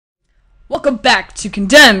Welcome back to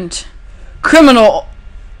Condemned Criminal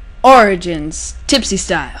Origins, Tipsy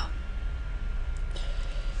Style.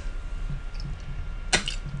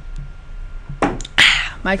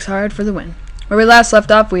 Mike's hard for the win. Where we last left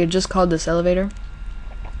off, we had just called this elevator.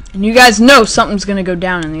 And you guys know something's gonna go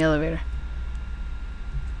down in the elevator.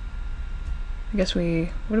 I guess what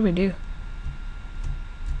do we do?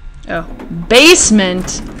 Oh,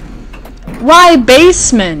 basement? Why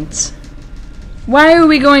basement? Why are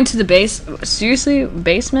we going to the base? Seriously?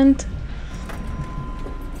 Basement?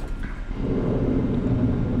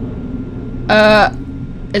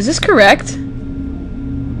 Is this correct?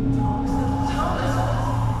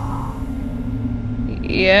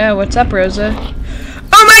 Yeah, what's up, Rosa?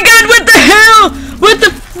 Oh my god, what the hell? What the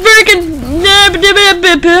freaking...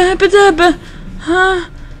 Huh?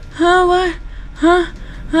 Huh, what? Huh?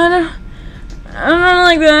 I don't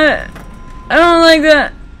like that. I don't like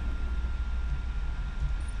that.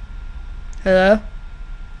 Hello?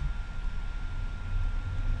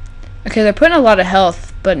 Okay, they're putting a lot of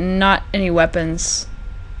health, but not any weapons.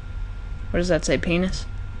 What does that say? Penis?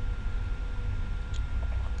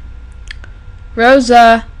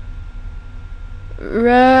 Rosa.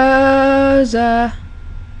 Rosa.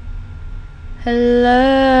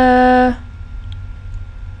 Hello.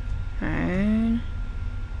 Alright.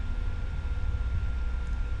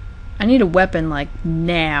 I need a weapon, like,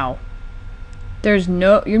 now. There's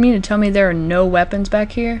no... You mean to tell me there are no weapons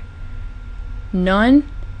back here? None?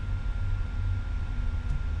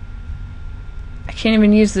 I can't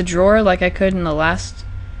even use the drawer like I could in the last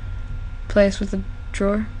place with the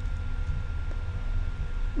drawer?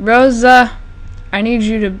 Rosa! I need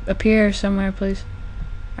you to appear somewhere, please.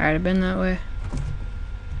 Alright, I've been that way.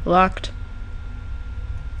 Locked.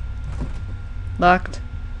 Locked.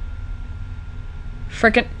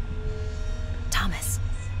 Frickin'.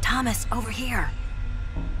 Thomas, over here.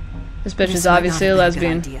 This bitch is obviously a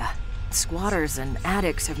lesbian. Squatters and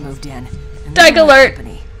addicts have moved in. Dyke alert!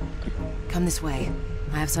 Come this way.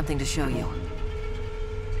 I have something to show you.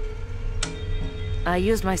 I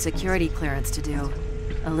used my security clearance to do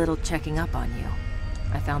a little checking up on you.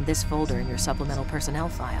 I found this folder in your supplemental personnel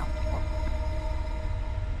file.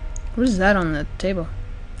 What is that on the table?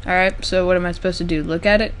 Alright, so what am I supposed to do? Look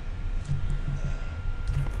at it?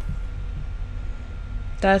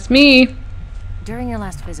 That's me. During your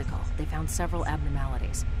last physical, they found several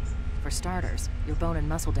abnormalities. For starters, your bone and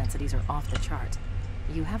muscle densities are off the chart.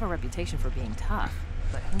 You have a reputation for being tough,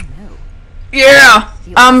 but who knew? Yeah,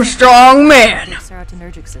 I'm a strong man.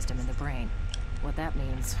 Serotonergic system in the brain. What that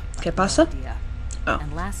means? ¿Qué pasa? Oh.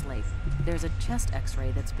 And lastly, there's a chest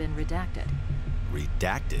X-ray that's been redacted.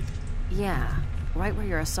 Redacted? Yeah, right where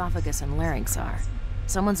your esophagus and larynx are.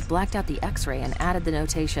 Someone's blacked out the X-ray and added the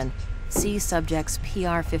notation, "See subject's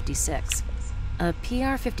PR-56. A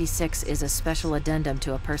PR-56 is a special addendum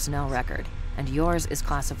to a personnel record, and yours is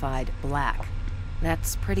classified black.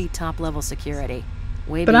 That's pretty top-level security.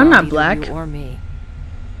 Way but I'm not either black. You or me.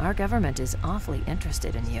 Our government is awfully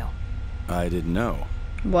interested in you. I didn't know.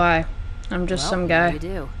 Why? I'm just some guy. You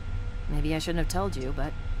do. Maybe I shouldn't have told you,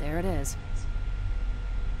 but there it is.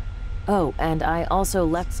 Oh, and I also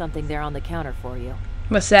left something there on the counter for you.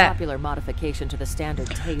 What's that? Popular modification to the standard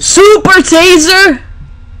taser. Super taser!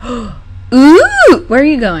 Ooh! Where are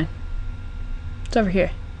you going? It's over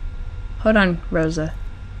here. Hold on, Rosa.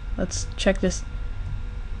 Let's check this.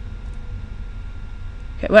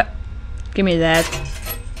 Okay, what? Give me that.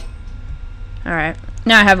 Alright.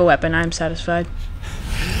 Now I have a weapon. I'm satisfied.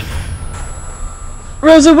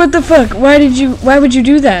 Rosa, what the fuck? Why would you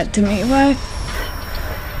do that to me? Why?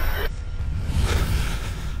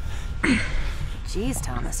 Jeez,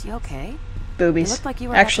 Thomas, you okay? Boobies. You looked like you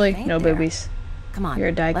were actually, no there. boobies. Come on, you're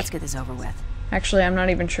a dyke. Let's get this over with. Actually, I'm not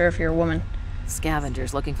even sure if you're a woman.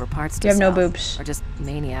 Scavengers looking for parts to You have sell, no boobs. or just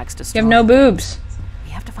maniacs to You store. have no boobs.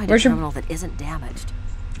 We have to find Where's a terminal that isn't damaged.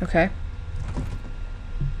 Okay.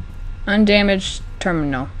 Undamaged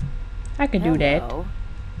terminal. I could do that.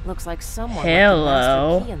 Looks like someone Hello. left the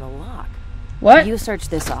master key in the lock. What? You search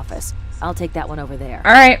this office. I'll take that one over there.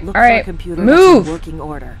 Alright, Look for a computer move! that's in working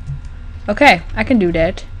order. Okay, I can do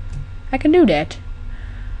that. I can do that.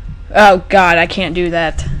 Oh god, I can't do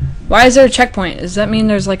that. Why is there a checkpoint? Does that mean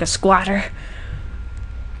there's like a squatter?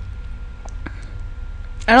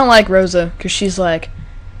 I don't like Rosa, because she's like,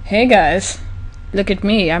 hey guys, look at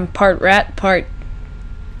me. I'm part rat, part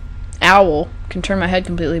owl. Can turn my head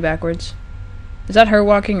completely backwards. Is that her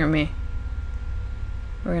walking or me?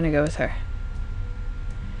 We're gonna go with her.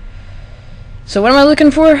 So what am I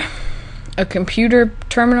looking for? A computer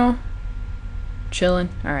terminal? Chilling?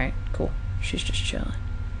 Alright, cool. She's just chilling.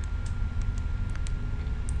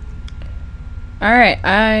 Alright,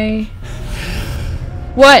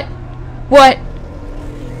 What? What?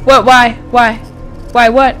 What? Why? Why? Why?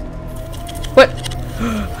 What? What?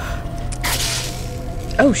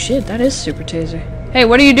 Oh shit, that is Super Taser. Hey,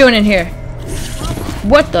 what are you doing in here?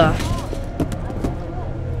 What the?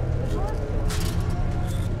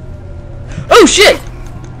 Oh shit!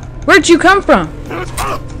 Where'd you come from?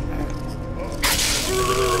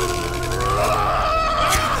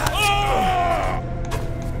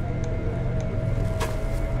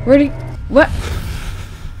 Where'd he? What?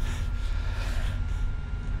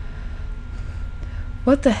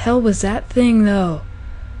 What the hell was that thing though?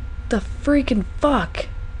 The freaking fuck?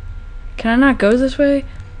 Can I not go this way?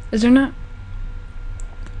 Is there not?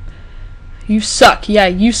 You suck. Yeah,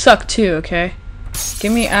 you suck too, okay?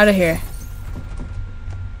 Get me out of here.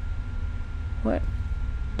 What?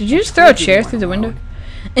 Did you just throw a chair through the window?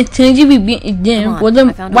 I told you we beat you down. Well, then,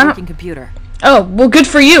 I found a working computer. Oh, well, good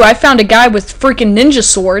for you. I found a guy with freaking ninja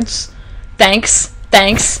swords. Thanks.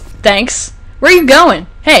 Thanks. Thanks. Where are you going?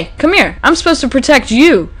 Hey, come here. I'm supposed to protect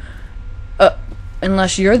you.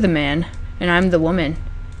 Unless you're the man and I'm the woman.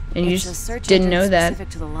 And you just didn't know that.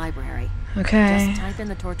 Specific to the library. Okay. Just type in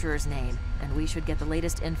the torturer's name, and we should get the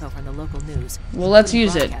latest info from the local news. Well, let's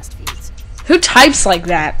use it. Feeds. Who types like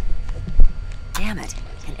that? Damn it.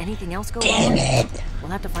 Can anything else go wrong? Damn it.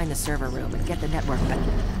 We'll have to find the server room and get the network back.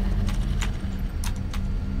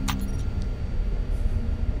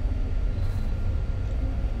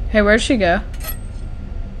 Hey, where'd she go?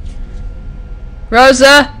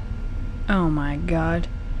 Rosa! Oh my god.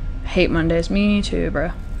 I hate Mondays. Me too,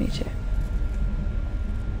 bro. Me too.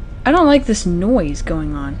 I don't like this noise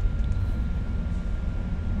going on.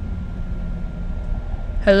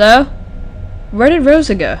 Hello? Where did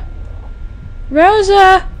Rosa go?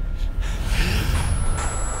 Rosa!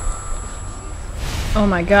 Oh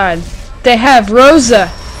my god. They have Rosa!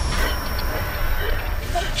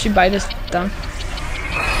 She bite his thumb.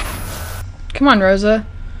 Come on, Rosa.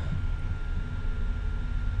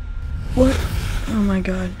 What? Oh my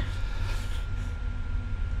god.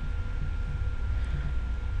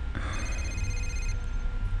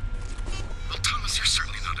 Well, Thomas, you're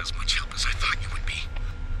certainly not as much help as I thought you would be.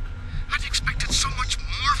 I'd expected so much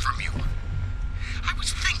more from you. I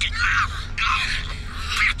was thinking...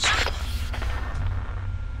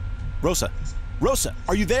 Rosa! Rosa,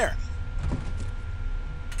 are you there?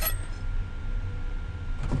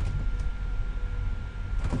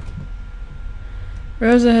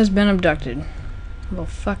 Rosa has been abducted. Well,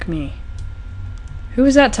 fuck me. Who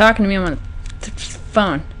was that talking to me on the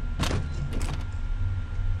phone?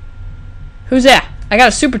 Who's that? I got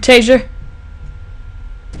a super taser.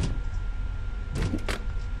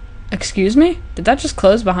 Excuse me? Did that just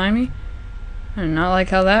close behind me? I do not like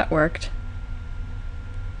how that worked.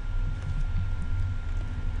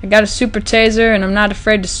 I got a super taser and I'm not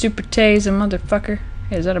afraid to super tase a motherfucker.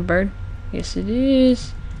 Hey, is that a bird? Yes, it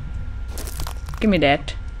is. Give me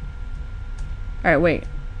that. Alright, wait.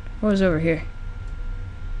 What was over here?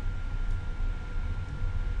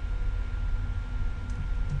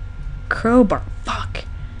 Crowbar. Fuck.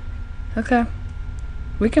 Okay.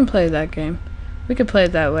 We can play that game. We can play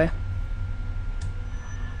it that way.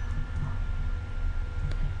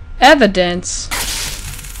 Evidence.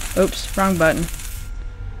 Oops, wrong button.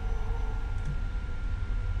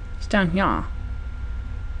 It's down here.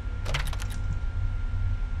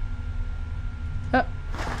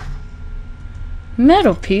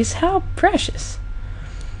 Metal piece, how precious.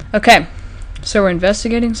 Okay, so we're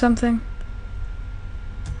investigating something.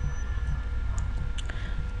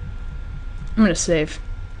 I'm gonna save,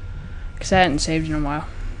 because I hadn't saved in a while.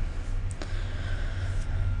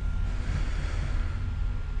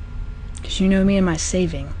 Because you know me and my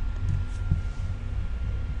saving.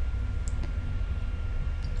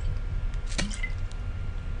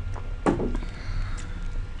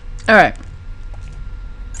 Alright.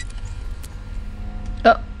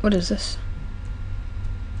 Oh, what is this?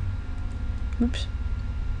 Oops.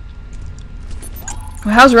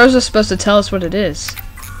 Well, how's Rosa supposed to tell us what it is?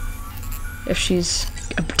 If she's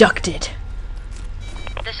abducted.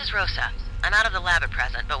 This is Rosa. I'm out of the lab at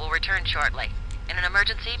present, but will return shortly. In an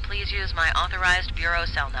emergency, please use my authorized bureau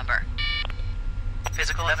cell number.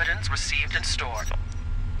 Physical evidence received and stored.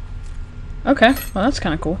 Okay, well that's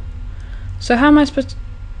kind of cool. So how am I supposed to...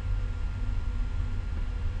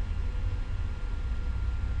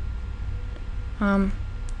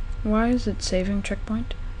 Why is it saving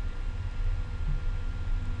checkpoint?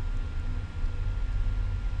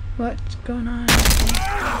 What's going on?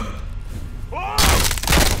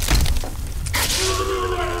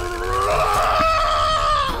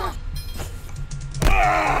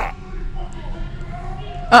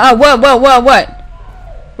 What?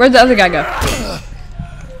 Where'd the other guy go?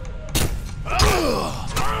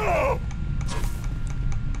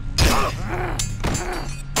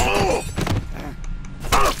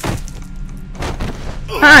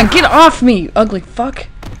 on, get off me, you ugly fuck.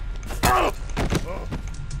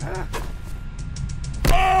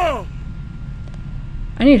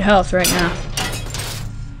 I need health right now.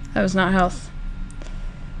 That was not health.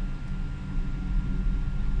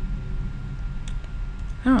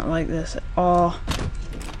 I don't like this at all.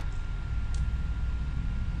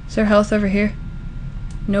 Is there health over here?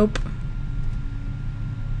 Nope.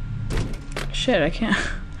 Shit, I can't.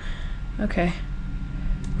 Okay.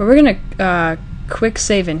 Well, we're gonna quick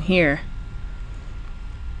save in here.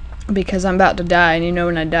 Because I'm about to die, and you know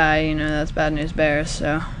when I die, you know that's bad news bears,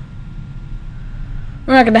 so.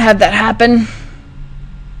 We're not gonna have that happen.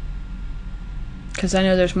 Because I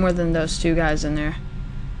know there's more than those two guys in there.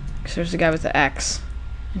 Because there's the guy with the axe.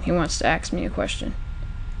 And he wants to ask me a question.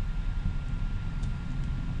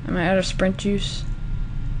 Am I out of sprint juice?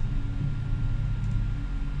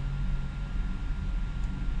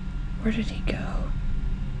 Where did he go?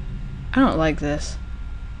 I don't like this.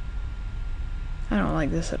 I don't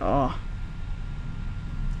like this at all.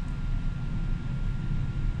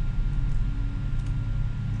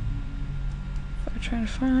 If I try to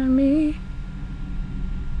find me.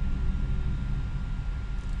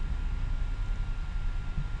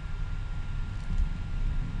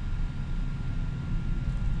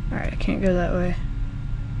 Alright, I can't go that way.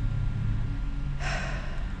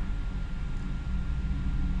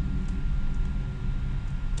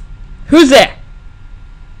 Who's there?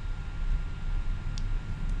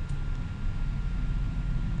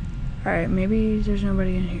 Alright, maybe there's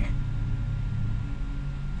nobody in here.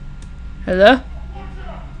 Hello?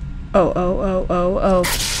 Oh.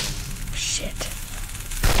 Shit.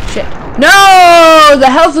 Shit. No! The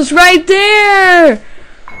health is right there!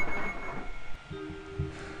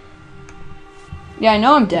 Yeah, I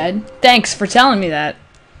know I'm dead. Thanks for telling me that.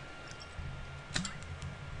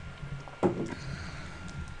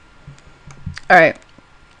 Alright.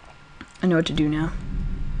 I know what to do now.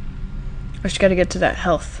 I just gotta get to that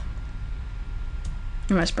health.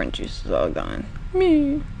 And my sprint juice is all gone.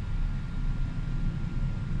 Me.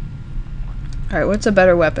 Alright, what's a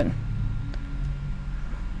better weapon?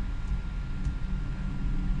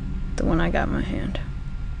 The one I got in my hand.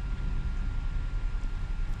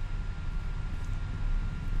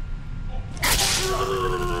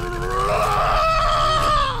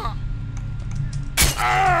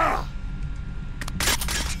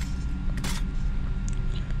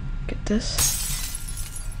 Get this.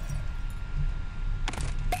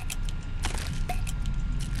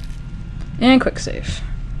 And quick save.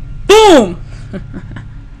 Boom!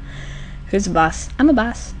 Who's the boss? I'm a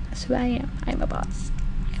boss. That's who I am. I'm a boss.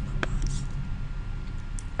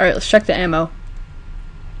 Alright, let's check the ammo.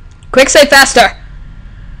 Quick save faster!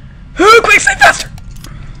 Quick save faster!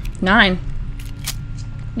 9.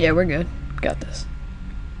 Yeah, we're good. Got this.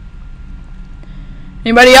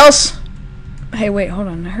 Anybody else? Hey, wait, hold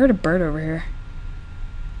on. I heard a bird over here.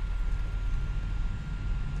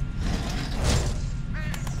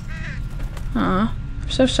 Aw, I'm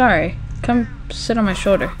so sorry. Come sit on my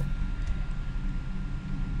shoulder.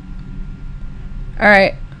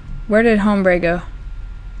 Alright, where did Hombre go?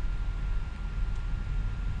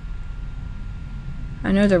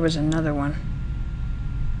 I know there was another one.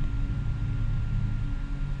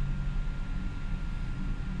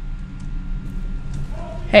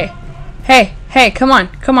 Hey, hey, hey, come on,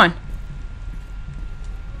 come on.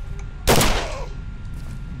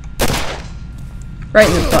 Right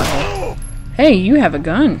in the butthole. Hey, you have a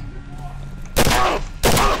gun.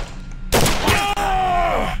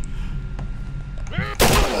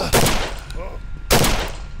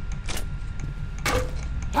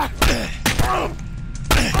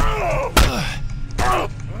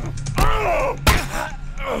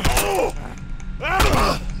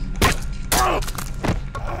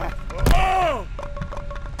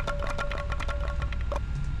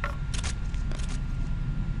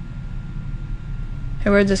 Hey,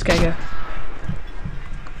 where'd this guy go?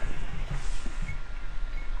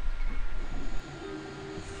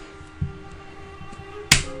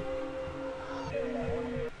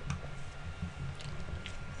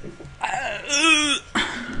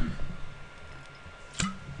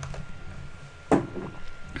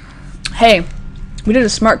 Hey, we did a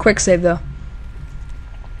smart quick save though.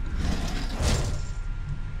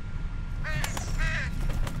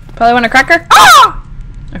 Probably want a cracker? Ah!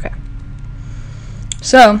 Okay.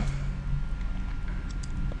 So,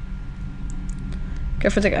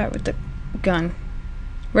 go for the guy with the gun.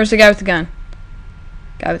 Where's the guy with the gun?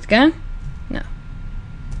 Guy with the gun? No.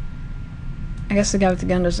 I guess the guy with the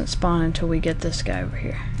gun doesn't spawn until we get this guy over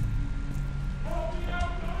here.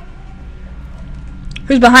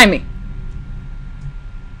 Who's behind me?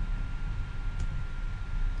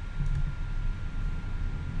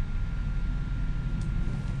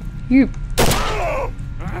 You.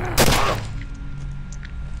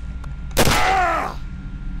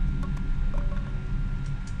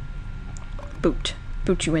 Boot.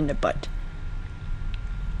 Boot you in the butt.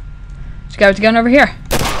 This guy with the gun over here.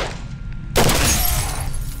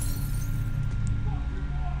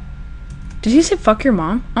 Did he say fuck your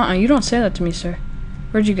mom? You don't say that to me, sir.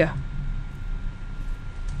 Where'd you go?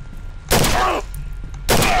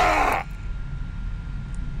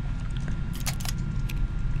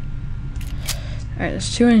 Alright,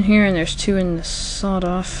 there's 2 in here and there's 2 in the sawed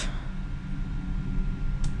off.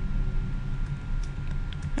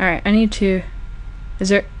 Alright, I need to...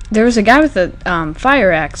 There was a guy with a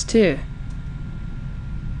fire axe too.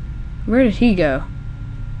 Where did he go?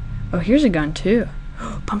 Oh, here's a gun too.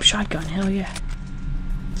 Pump shotgun, hell yeah.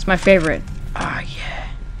 It's my favorite. Ah, yeah.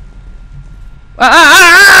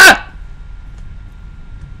 Ah!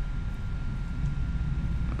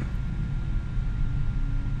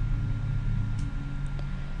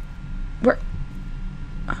 Where?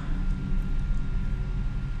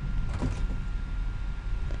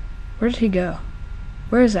 Where did he go?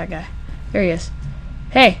 Where is that guy? There he is.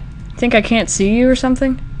 Hey, think I can't see you or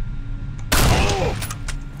something?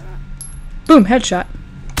 Boom, headshot.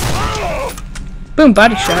 Boom,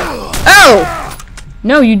 body shot. Oh!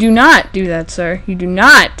 No, you do not do that, sir. You do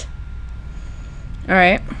not.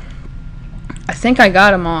 Alright. I think I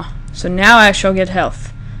got them all. So now I shall get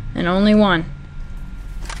health. And only one.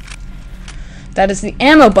 That is the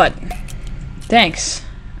ammo button. Thanks.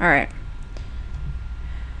 Alright.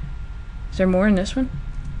 Is there more in this one?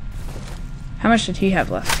 How much did he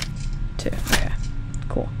have left? 2. Okay.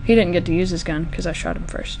 Cool. He didn't get to use his gun because I shot him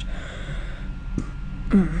first.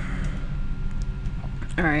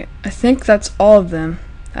 Alright. I think that's all of them.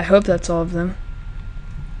 I hope that's all of them.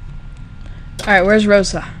 Alright, where's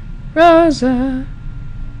Rosa? Rosa!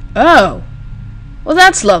 Oh! Well,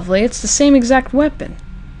 that's lovely. It's the same exact weapon.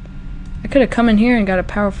 I could have come in here and got a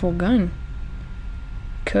powerful gun.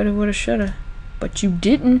 Coulda, woulda, shoulda. But you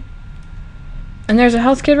didn't. And there's a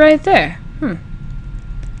health kit right there.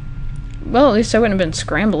 Well, at least I wouldn't have been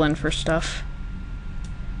scrambling for stuff.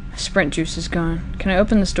 My sprint juice is gone. Can I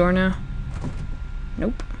open this door now?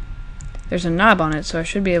 Nope. There's a knob on it, so I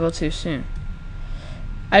should be able to soon.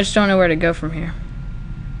 I just don't know where to go from here.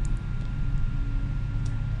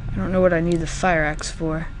 I don't know what I need the fire axe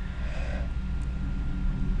for.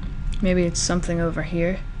 Maybe it's something over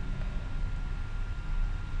here.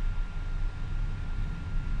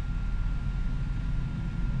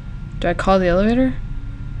 Do I call the elevator?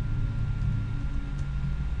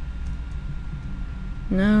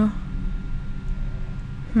 No.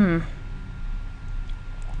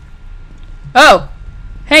 Oh!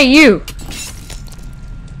 Hey, you!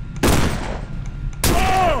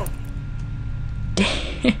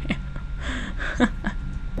 Damn.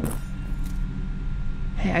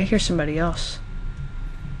 Hey, I hear somebody else.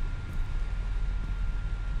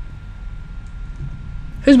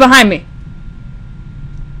 Who's behind me?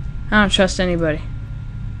 I don't trust anybody.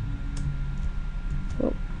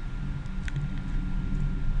 Whoa.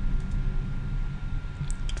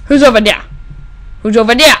 Who's over there? Who's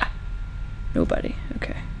over there? Nobody.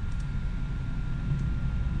 Okay.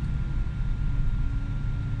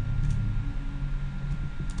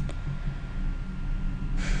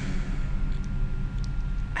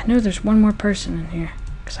 I know there's one more person in here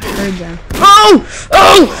because I heard them. Oh!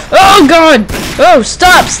 Oh! Oh God! Oh!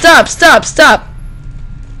 Stop! Stop! Stop! Stop!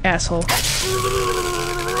 Asshole.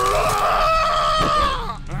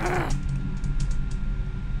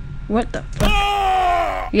 What the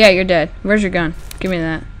fuck? Yeah, you're dead. Where's your gun? Give me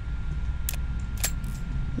that.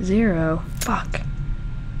 0. Fuck.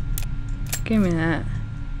 Give me that.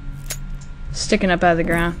 Sticking up out of the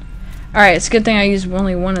ground. Alright, it's a good thing I used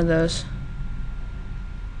only one of those.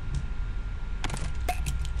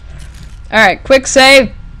 Alright, quick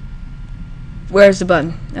save. Where's the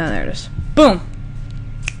button? Oh, there it is. Boom!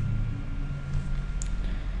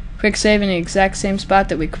 Quick save in the exact same spot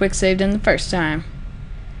that we quick saved in the first time.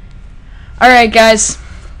 Alright guys,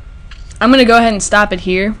 I'm going to go ahead and stop it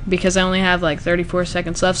here because I only have like 34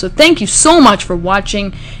 seconds left. So thank you so much for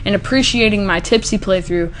watching and appreciating my tipsy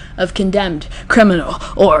playthrough of Condemned Criminal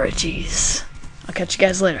Orgies. I'll catch you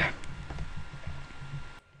guys later.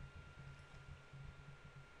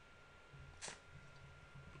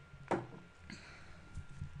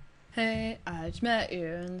 Hey, I just met you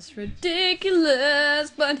and it's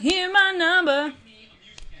ridiculous, but hear my number.